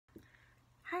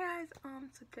Hi guys,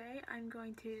 so today I'm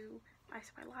going to,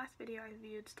 my last video I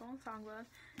reviewed Stolen Songbird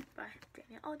by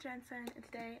Danielle Jensen, and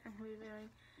today I'm reviewing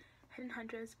Hidden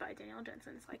Huntress by Danielle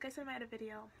Jensen. So like I said in my other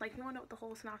video, like if you want to know what the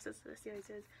whole synopsis of the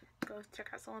series is, go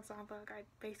check out Stolen Songbird. I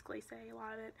basically say a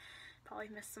lot of it, probably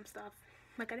missed some stuff.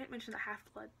 Like I didn't mention the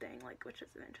Half-Blood thing, like which is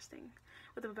interesting,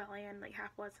 with the rebellion, like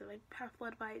Half-Blood, so like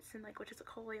Half-Blood bites, and like which is a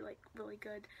totally like really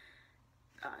good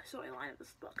storyline of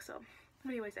this book. So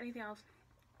anyways, anything else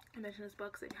I mentioned this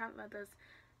book, so if you haven't read this,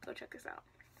 go check this out.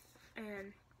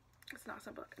 And it's an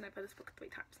awesome book, and I've read this book 3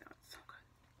 times now. It's so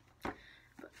good.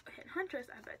 But Hidden Huntress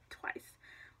I've read twice,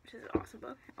 which is an awesome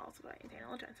book, also by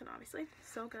Danielle Jensen, obviously.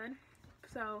 So good.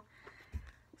 So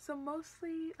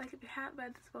mostly, like if you haven't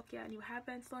read this book yet and you have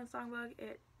been Stolen Songbird,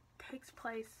 it takes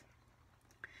place,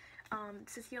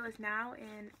 Cecile is now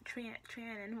in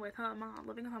Trianon with her mom,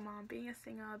 living with her mom, being a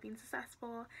singer, being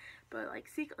successful, but like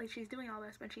secretly she's doing all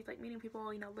this when she's like meeting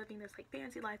people, you know, living this like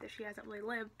fancy life that she hasn't really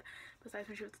lived besides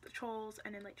when she was with the trolls,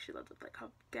 and then like she lived with like her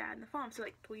dad and the farm. So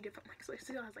like 3 different, like, so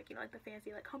Cecile has like, you know, like the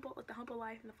fancy like humble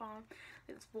life in the farm,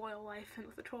 like this royal life and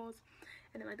with the trolls,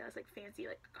 and then like that's like fancy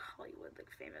like Hollywood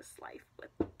like famous life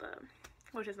with the,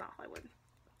 which is not Hollywood,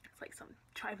 it's like some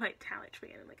tri-mite town at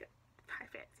Trianon, like a high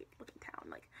fancy looking town,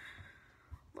 like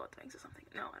Lord of the Rings or something.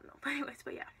 No, I don't know. But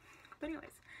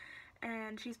anyways,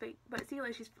 and she's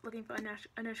looking for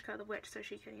Anushka the witch, so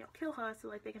she can, you know, kill her, so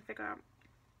like they can figure out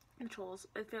the trolls,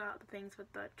 figure out the things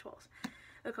with the trolls,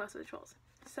 the curse of the trolls.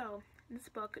 So in this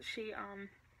book, she's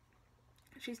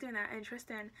doing that, and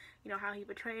Tristan, you know how he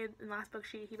betrayed in the last book,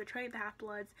 he betrayed the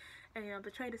Half-Bloods, and you know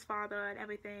betrayed his father and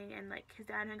everything, and like his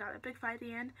dad and him got a big fight at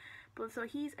the end. But so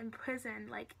he's in prison,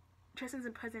 like Tristan's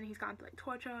in prison, he's gone through like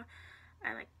torture,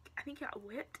 and like I think he got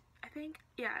whipped,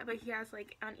 yeah, but he has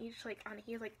like on each, like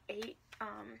he has like 8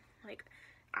 like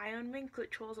iron rings, because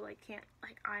trolls are like can't,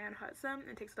 like iron hurts them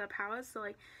and takes their powers, so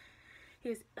like he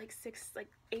has like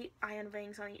 8 iron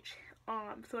rings on each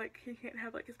arm, so like he can't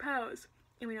have like his powers.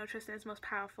 And we know Tristan is the most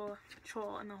powerful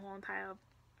troll in the whole entire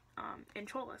in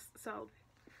Trollless, so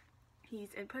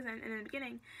he's in prison. And in the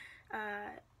beginning,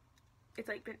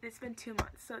 it's been 2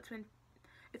 months, so it's been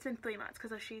 3 months,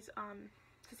 because she's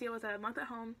Cecile was a month at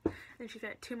home, and then she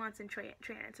spent 2 months in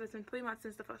Trianon, so it's been 3 months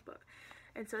since the first book.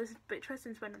 And so but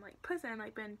Tristan's been in like prison,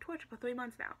 like been tortured for 3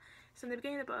 months now. So in the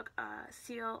beginning of the book,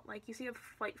 Cecile, like you see her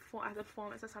like as a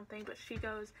performance or something, but she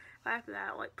goes right after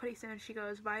that, like pretty soon she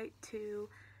goes right to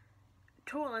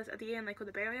Trollless at the end, like where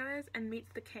the barrier is, and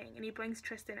meets the king, and he brings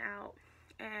Tristan out,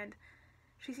 and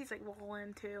she sees like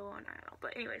Roland too, and I don't know,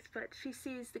 but anyways, but she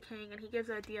sees the king, and he gives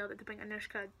her a deal that to bring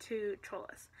Anushka to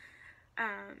Trollless.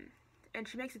 And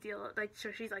she makes a deal, like,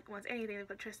 so she's like wants anything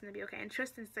for Tristan to be okay, and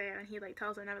Tristan's there, and he like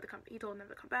tells her he told her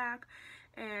never to come back,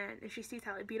 and she sees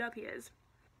how like beat up he is,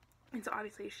 and so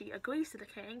obviously she agrees to the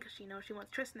king, because she knows she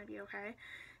wants Tristan to be okay,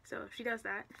 so she does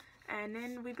that. And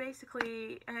then and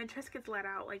then Tristan gets let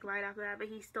out like right after that, but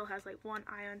he still has like 1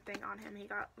 iron thing on him. He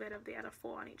got rid of the other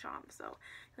 4 on each arm, so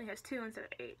he only has 2 instead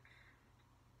of 8.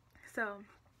 So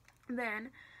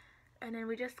then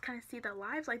we just kind of see their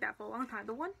lives like that for a long time.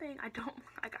 The one thing I don't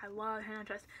like, I love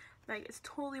Huntress, like it's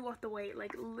totally worth the wait.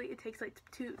 Like it takes like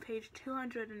page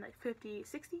 258,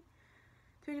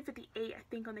 I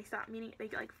think, when they stop meeting. They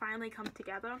like finally come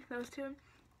together, those two.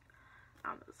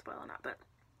 Spoiler or not, but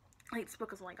like this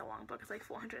book is like a long book. It's like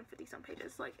 450 some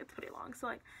pages. Like it's pretty long.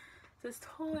 So it's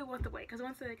totally worth the wait, because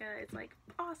once they get it, it's like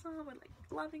awesome. We're like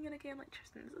loving it again. Like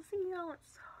Tristan's a Cecile,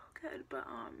 it's so good. But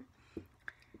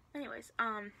anyways,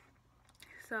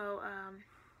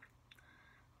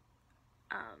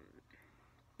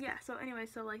 yeah, so anyway,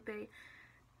 so like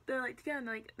they're like together, and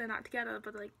like they're not together,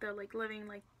 but like they're like living,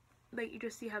 like you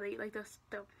just see how they like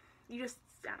you just,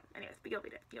 I don't know, anyways, but you'll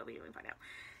read it and find out.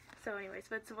 So anyways,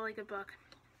 but it's a really good book,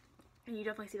 and you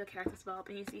definitely see the characters develop,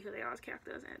 and you see who they are as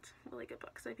characters, and it's a really good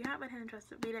book. So if you haven't been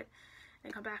interested, read it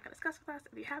and come back and discuss with us.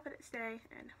 If you have it, stay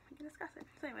and we can discuss it.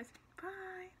 So anyways,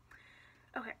 bye.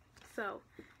 Okay, so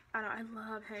I don't know,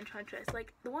 I love Hidden Huntress.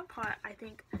 Like the one part I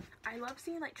think I love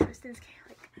seeing like Tristan's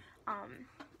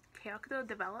character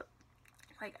develop.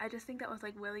 Like I just think that was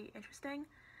like really interesting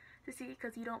to see,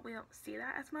 because we don't see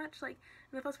that as much. Like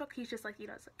in the first book, he's just like, you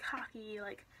know, it's like cocky,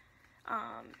 like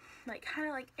kind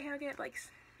of like arrogant, like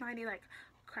snidey, like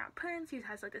crown prince who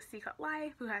has like a secret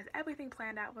life, who has everything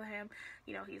planned out for him.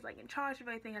 You know, he's like in charge of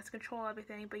everything, has control of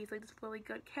everything, but he's like this really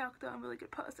good character and really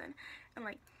good person. And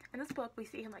like in this book, we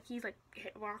see him like he's like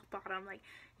hit rock bottom. Like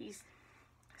he's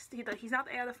not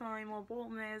the heir to the throne anymore.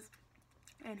 Bolton is,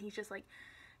 and he's just like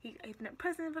he's been in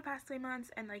prison for the past 3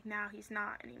 months, and like now he's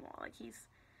not anymore. Like he's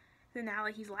then now,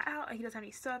 like, he's let out, and he doesn't have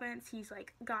any servants, he's,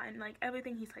 like, gotten, like,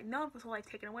 everything he's, like, known was, like,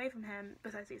 taken away from him,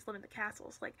 besides he's living in the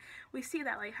castles. Like, we see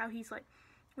that, like, how he's, like,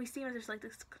 we see him as just, like,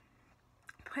 this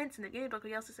prince in the beginning book, but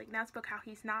he also, like, now this book, how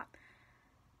he's not,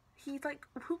 he's, like,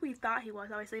 who we thought he was,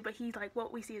 obviously, but he's, like,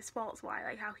 what we see his faults why,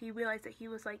 like, how he realized that he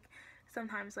was, like,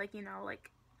 sometimes, like, you know, like,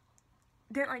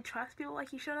 didn't, like, trust people like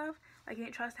he should have, like, he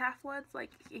didn't trust half-bloods, like,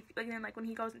 if, like, then, like, when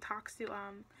he goes and talks to,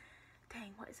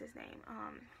 dang, what is his name,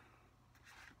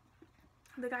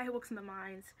 the guy who works in the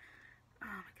mines, oh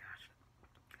my gosh,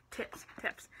 Tips,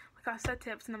 my gosh, said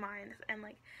Tips in the mines, and,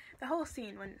 like, the whole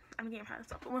scene when, I'm getting proud of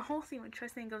stuff, but the whole scene when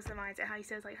Tristan goes to the mines, and how he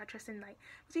says, like, how Tristan, like,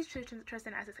 sees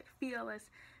Tristan as this, like, fearless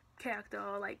character,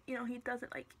 like, you know, he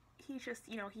doesn't, like, he's just,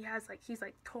 you know, he has, like, he's,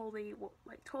 like, totally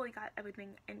got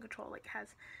everything in control, like,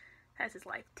 has his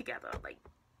life together, like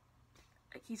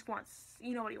he wants,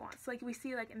 you know what he wants, like, we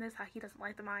see, like, in this, how he doesn't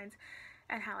like the mines,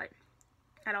 and how, like,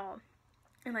 at all.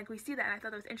 And, like, we see that, and I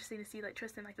thought it was interesting to see, like,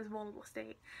 Tristan, like, this vulnerable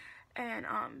state. And,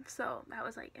 so, that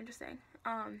was, like, interesting.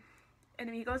 And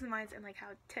then he goes in the mines, and, like, how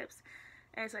Tips,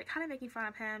 and it's, like, kind of making fun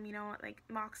of him, you know, like,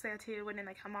 Mark's there, too, and then,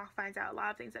 like, how Mark finds out a lot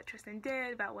of things that Tristan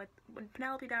did about when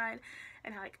Penelope died,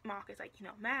 and how, like, Mark is, like, you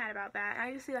know, mad about that. And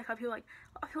I just see, like, how people, like,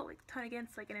 turn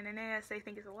against, like, an Aeneas they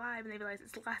think is alive, and they realize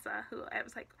it's Lessa, who, I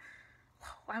was, like,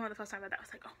 whoa, I remember the first time I read that, I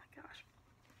was, like, oh, my gosh.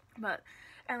 But,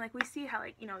 and, like, we see how,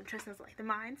 like, you know, Tristan's, like, the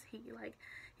mines, he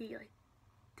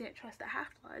didn't trust the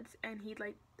half-bloods, and he'd,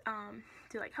 like,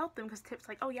 to, like, help them, because Tip's,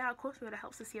 like, oh, yeah, of course we would have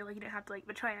helped Cecile, like, you didn't have to, like,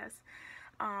 betray us,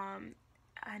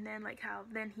 and then, like, how,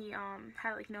 then he,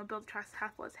 had, like, you know, build trust,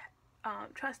 half-bloods,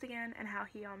 trust again, and how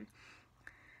he,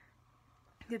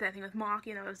 did that thing with Mark,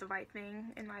 you know, it was the right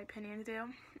thing, in my opinion, to do,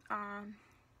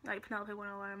 like, Penelope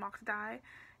wanted to let Mark to die,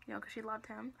 you know, because she loved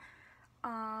him,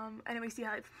 and then we see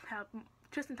how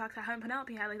Tristan talks about how and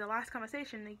Penelope had, like, the last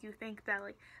conversation, like, you think that,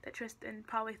 like, that Tristan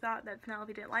probably thought that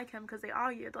Penelope didn't like him because they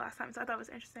argued the last time, so I thought it was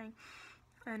interesting.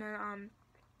 And then,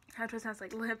 how Tristan has,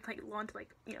 like, learned to,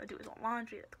 like, you know, do his own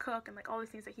laundry, like, cook, and, like, all these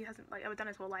things that he hasn't, like, ever done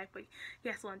his whole life, but he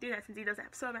has to learn to do that since he doesn't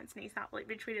have servants, and he's not, like,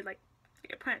 been treated like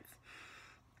a prince.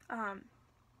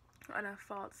 Other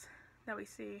faults that we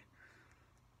see.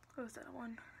 What was that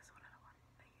one?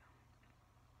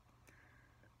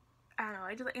 I don't know,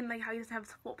 I just, and, like, how he doesn't have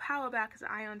his full power back because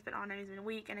the Ion's been on and he's been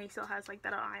weak, and he still has, like,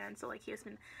 that Ion, so, like,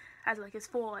 has, like, his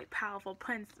full, like, powerful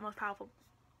prince, the most powerful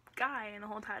guy in the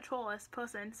whole entire Trollus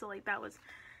person, so, like, that was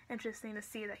interesting to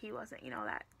see that he wasn't, you know,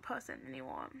 that person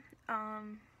anymore,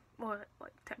 or,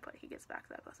 like, template, he gets back to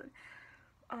that person,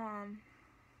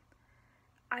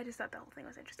 I just thought the whole thing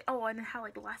was interesting. Oh, and then how,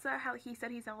 like, Lessa, how he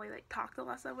said he's only, like, talked to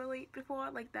Lessa really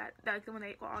before, like, that when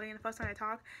they were arguing the first time they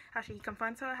talked, how he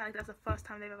confronts her, how, like, that's the first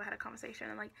time they've ever had a conversation,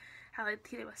 and, like, how, like,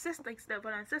 they were sister, like,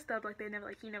 but on sister, but,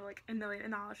 like, he never, like,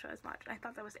 acknowledged her as much, and I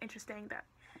thought that was interesting that,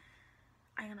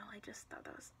 I don't know, I just thought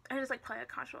that was, I just, like, play a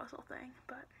controversial thing,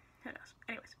 but, who knows,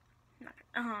 anyways, not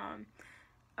good.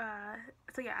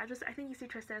 So yeah, I think you see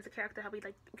Tristan as a character, how we,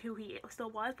 like, who he still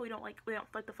was, but we don't, like,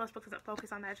 the first book doesn't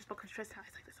focus on that, it's just because Tristan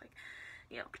has, like, this, like,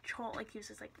 you know, control, like, he was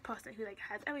just, like, the person who, like,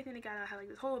 has everything together, had, like,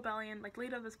 this whole rebellion, like,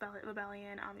 leader of this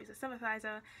rebellion, he was a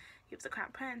sympathizer, he was the crown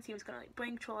prince, he was gonna, like,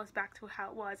 bring Trollus back to how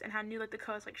it was, and how knew, like, the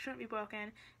curse, like, shouldn't be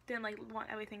broken, didn't, like, want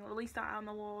everything released out in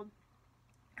the world,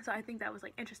 so I think that was,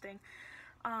 like, interesting,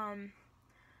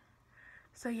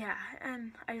 so yeah,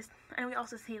 and we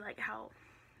also see, like, how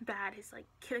bad his, like,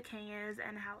 Kid King is,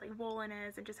 and how, like, Wolin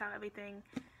is, and just how everything,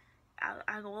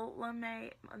 Agolame,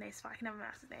 I can never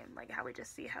pronounce his name, like, how we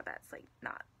just see how that's, like,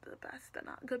 not the best, they're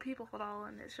not good people at all,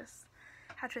 and it's just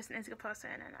how Tristan is a good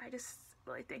person, and I just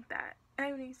really think that,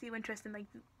 and when you see when Tristan, like,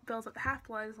 builds up the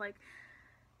Half-Bloods, like,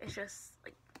 it's just,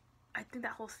 like, I think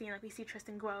that whole scene, like, we see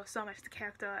Tristan grow so much as a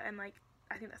character, and, like,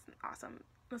 I think that's awesome.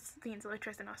 Those scenes with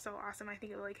Tristan are so awesome. I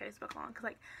think it really carries the book along, because,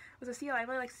 like, with Cecile, I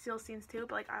really like Cecile's scenes too,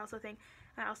 but, like, I also think,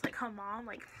 and I also like her mom,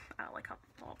 like, I don't like her,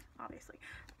 well, obviously,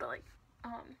 but, like, I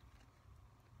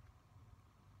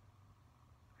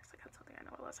just, like, had something I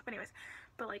know what it was, but anyways,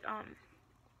 but, like,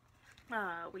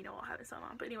 we know all how this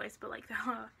mom, but anyways, but, like,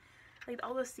 like,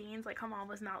 all those scenes, like, her mom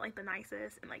was not, like, the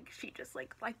nicest, and, like, she just,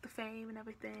 like, liked the fame and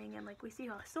everything, and, like, we see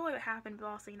her story what happened, but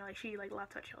also, you know, like, she, like,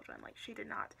 loved her children, like, she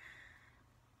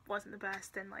wasn't the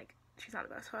best, and, like, she's not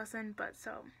the best person, but,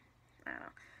 so, I don't know,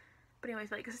 but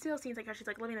anyways, like, Cecile seems like how she's,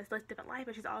 like, living this, like, different life,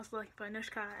 but she's also looking for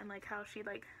Anushka, and, like, how she,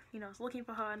 like, you know, is looking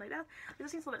for her, and, like, that, it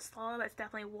just seems a little bit slow, but it's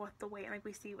definitely worth the wait, and, like,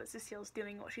 we see what Cecile's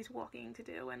doing, what she's working to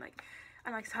do, and, like,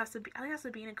 I think how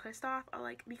Sabine and Kristoff are,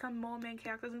 like, become more main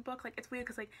characters in the book, like, it's weird,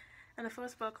 because, like, in the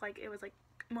first book, like, it was, like,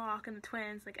 Mark and the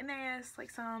twins, like, Aeneas, like,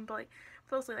 some, but, like,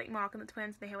 mostly, like, Mark and the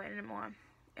twins, and they hated it more,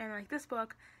 and, like, this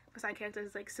book, side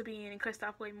characters, like, Sabine and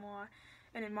Kristoff way more,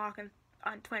 and then Mark and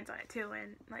twins on it too,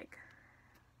 and like,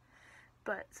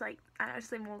 but it's like, I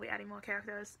just like more, we adding more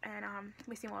characters, and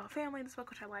we see more of a family in this book,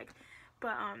 which I like,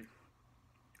 but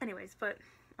anyways, but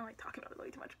I'm like talking about it way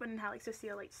too much, but in how like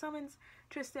Cecile like summons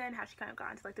Tristan, how she kind of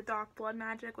got into like the dark blood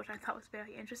magic, which I thought was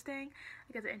very interesting.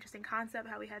 Like, it's an interesting concept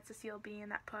how we had Cecile being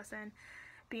that person,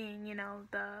 being, you know,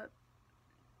 the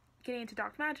getting into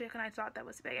dark magic, and I thought that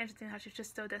was very interesting how she's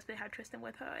just so desperate to have Tristan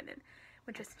with her, and then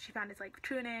when Tristan, she found his like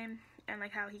true name, and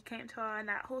like how he came to her, and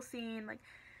that whole scene, like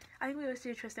I think we always see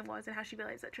who Tristan was and how she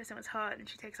realized that Tristan was hurt, and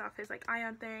she takes off his like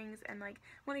iron things, and like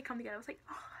when they come together, I was like,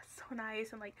 oh, that's so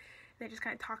nice, and like they just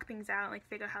kind of talk things out and like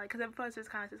figure out how, like, because at first it was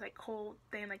kind of this like cold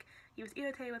thing, like he was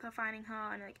irritated with her finding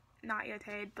her, and like not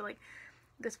irritated, but like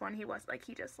this one he was like,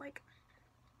 he just like,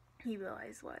 he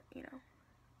realized what, you know,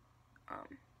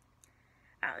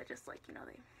 they just like, you know,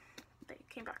 they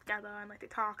came back together, and like they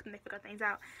talked and they figured things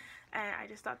out, and I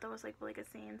just thought that was like really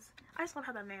good scenes. I just love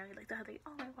how they're married, like how they,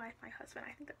 oh, my wife, my husband.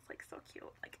 I think that's like so cute.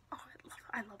 Like, oh,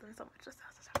 I love them so much. Just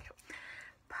so cute.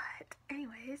 But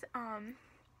anyways,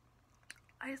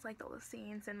 I just liked all the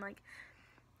scenes, and like,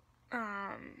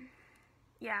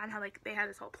 yeah, and how like they had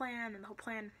this whole plan, and the whole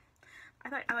plan,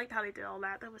 I liked how they did all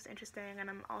that. That was interesting, and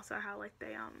also how like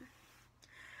they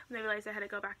when they realized they had to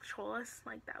go back to Trollus,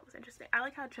 like that was interesting. I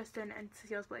like how Tristan and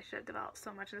Cecile's relationship developed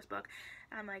so much in this book,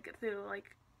 and like through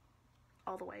like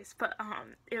all the ways, but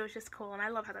it was just cool, and I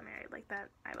love how they're married like that.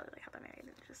 I really like how they're married, and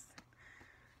it's just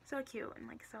so cute and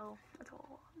like so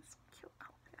adorable. It's so cute.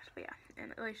 Oh my gosh, but yeah,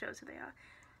 and it really shows who they are.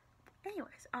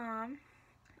 Anyways,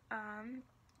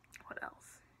 what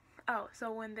else? Oh,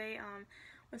 so when they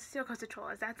when Cecile goes to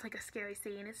Trollus, that's like a scary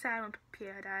scene. It's sad when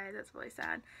Pierre dies. That's really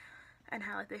sad, and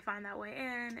how like they find that way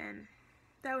in, and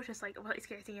that was just like a really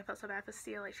scary scene. I felt so bad for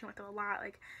Cecile. Like she went through a lot.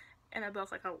 Like in the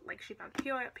book, like like she found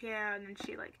Pierre, and then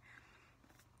she like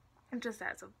just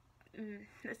that. So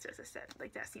it's just a set.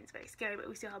 Like that scene's very scary, but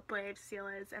we see how brave Cecile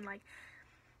is, and like,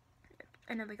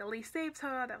 and then like Elise saves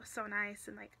her. That was so nice,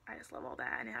 and like I just love all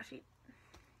that, and how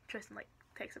Tristan like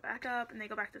takes it back up, and they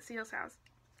go back to Cecile's house,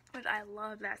 which I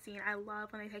love that scene. I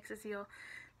love when they take Cecile,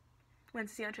 when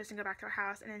Cecile and Tristan go back to her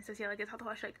house, and then Cecile like gets out the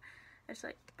horse, like, and she's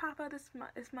like, Papa, this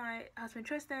is my husband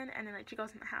Tristan, and then like she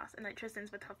goes in the house, and like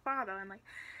Tristan's with her father, and like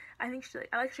I think she like,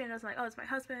 I like she knows like, oh, it's my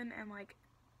husband, and like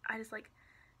I just like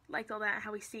liked all that, and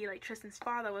how we see like Tristan's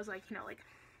father was like, you know, like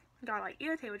got like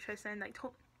irritated with Tristan, like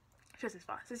told Tristan's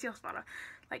father, Cecile's father,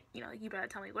 like, you know, like, you better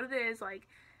tell me what it is. Like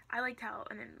I liked how,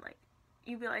 and then like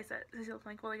you realize that Cecile's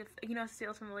like, well, like, if, you know,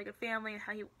 Cecile's from like a family, and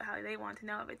how they want to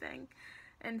know everything,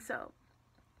 and so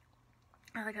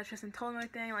I like how Tristan told him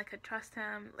everything, like could trust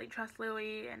him, like trust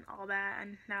Louis and all that.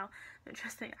 And now when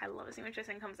Tristan, I love it when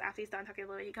Tristan comes after he's done talking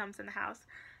to Louis, he comes in the house,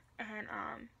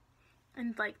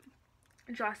 and like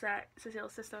Jossette,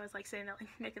 Cecile's sister, is like sitting there like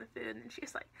making the food, and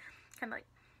she's like kind of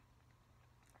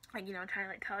like you know, trying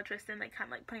to like tell Tristan, like kind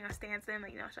of like putting her stance in,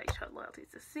 like, you know, she like showed loyalty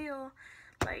to Cecile,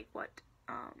 like what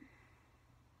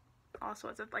all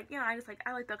sorts of, like, you know, I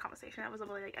like the conversation. That was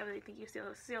really like, I really think you see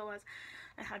who Cecile was,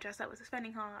 and how Jossette was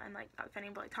defending her, and like not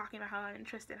defending but like talking about her, and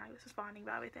Tristan, how he was responding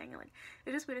about everything, and like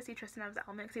it's just weird to see Tristan have his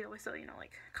element, because he was so, you know,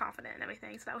 like confident and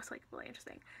everything. So that was like really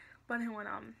interesting. But then when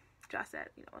Jossette,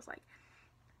 you know, was like,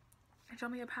 show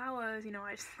me your powers, you know,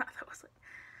 I just thought that was like,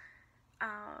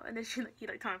 and then he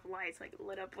like turned off the lights, like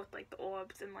lit up with like the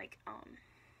orbs, and like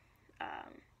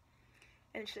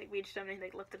and she like reached him, and he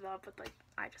like lifted it up, but like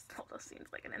I just love those scenes.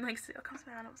 Like, and then like Cecile comes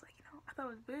around, and I was like, you know, I thought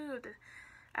it was rude to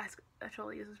ask a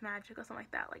troll to use his magic or something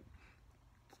like that. Like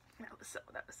that was so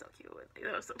cute. Like,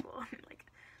 that was so cool. Like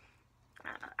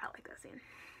I like that scene.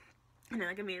 And then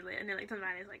like immediately, and then like turns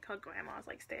around, and like her grandma's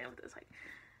like staying with this like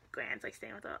Grant's like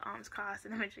staying with the arms crossed,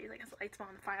 and eventually like his lights on,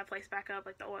 the fireplace back up,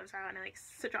 like the orbs out, and then like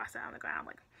Citrus out on the ground.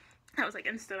 Like I was like,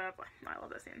 and stood up. I love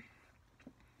that scene.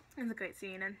 It's a great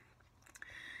scene, and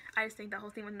I just think that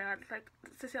whole scene with Ned, like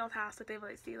Cecile's house, like they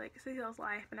really see like Cecile's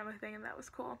life and everything, and that was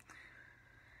cool.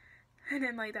 And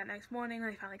then like that next morning, when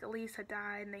they found like Elise had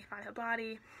died, and they find her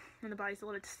body, and the body's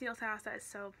delivered to Cecile's house. That is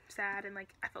so sad, and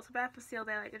like I felt so bad for Cecile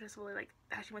there. Like it just really like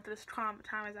how she went through this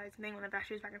traumatizing thing when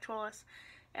she was back in Trollus,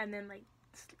 and then like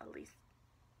Elise,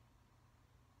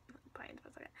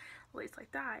 Elise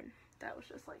like died. That was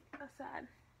just like a sad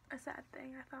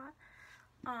thing, I thought.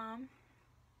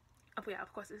 Oh yeah,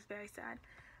 of course it's very sad.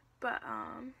 But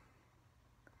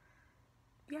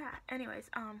yeah, anyways,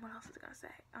 what else was I gonna say?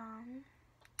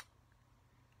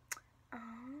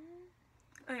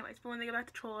 Anyways, but when they go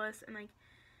back to Trollus, and like,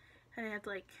 and they had to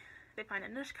like, they find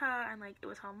Anushka, and like it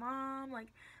was her mom, like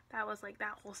that was like,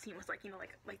 that whole scene was like, you know,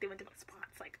 like they went to different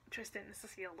spots, like Tristan and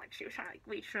Cecile, like she was trying to like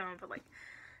reach them, but like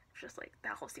just like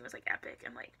that whole scene was like epic,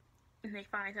 and like and they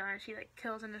find her, and she like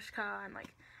kills Anushka, and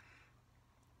like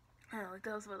I don't know, like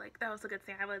those were like, that was a good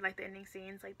thing. I really liked the ending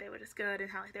scenes, like they were just good, and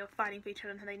how like they were fighting for each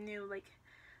other, and how they knew like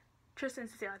Tristan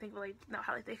and Cecile, I think, really know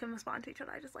how like they can respond to each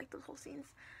other. I just like those whole scenes.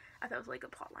 I thought it was like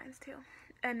good plot lines too.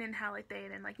 And then how like they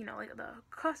then like, you know, like the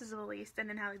curse is released, and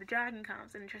then how like the dragon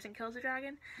comes and Tristan kills the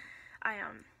dragon.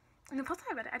 And the first time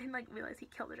I read it, I didn't like realize he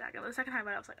killed the dragon. But the second time I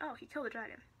read it, I was like, oh, he killed the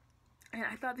dragon. And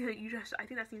I thought that I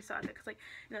think that scene started because like,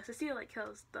 you know, Cecile like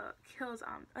kills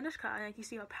Anushka, and like you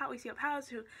see her powers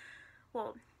who,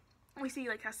 well, we see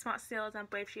like how smart Cecile is and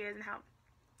brave she is, and how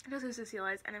knows who Cecile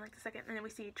is, and then like and then we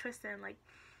see Tristan like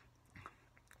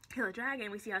kill the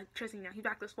dragon. We see how Tristan, you know, he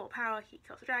back to his full power, he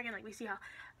kills the dragon. Like we see how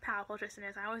powerful Tristan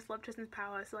is. I always loved Tristan's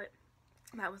power, so like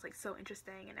that was like so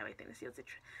interesting and everything to see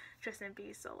Tristan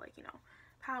be so like, you know,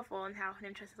 powerful, and how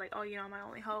him Tristan's like, oh, you know, my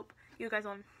only hope, your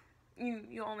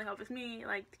only hope is me,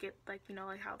 like to get like, you know,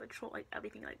 like how the troll, like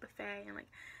everything, like the Fae and like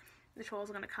the trolls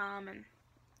are gonna come, and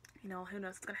you know, who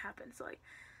knows what's gonna happen. So like,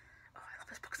 oh, I love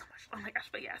this book so much. Oh my gosh.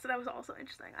 But yeah, so that was also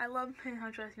interesting. I love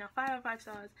Huntress, you know, 5 out of 5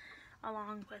 stars,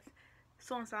 along with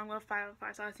Soul and Song, love 5 out of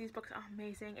 5 stars. These books are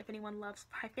amazing. If anyone loves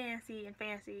high fantasy and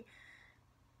fantasy,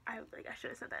 I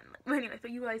should have said that. But anyway,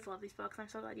 but you guys love these books. I'm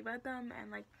so glad you read them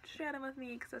and like share them with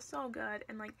me, because they're so good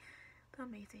and like they're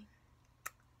amazing.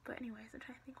 But anyways, I'm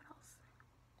trying to think what else.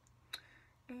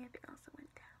 Anything else that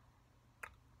went down.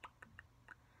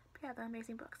 But yeah, they're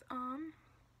amazing books.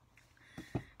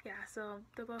 Yeah, so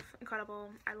they're both incredible.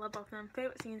 I love both of them.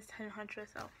 Favorite scenes,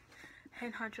 Huntress. So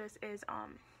Huntress is I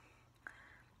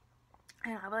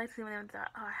don't know, I really like to see when they went to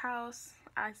the house.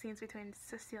 Scenes between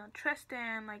Cecile and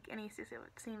Tristan, like any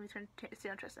scene between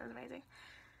Cecile and Tristan is amazing.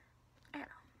 I don't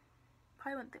know,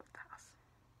 probably wouldn't think with the house.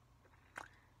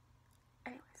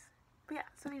 Anyways, but yeah,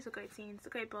 so these are great scenes,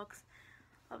 great books.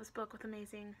 Love this book with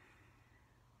amazing,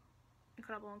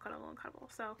 incredible.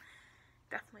 So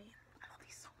definitely, I love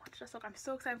these so much. Just look, I'm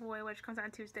so excited for Warrior Witch. Comes out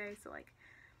on Tuesday, so like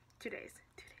 2 days,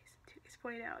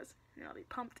 48 hours, and I'll be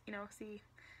pumped, you know, see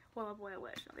Warrior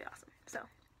Witch. It'll be awesome. So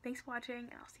thanks for watching,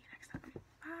 and I'll see you next time.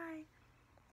 Bye.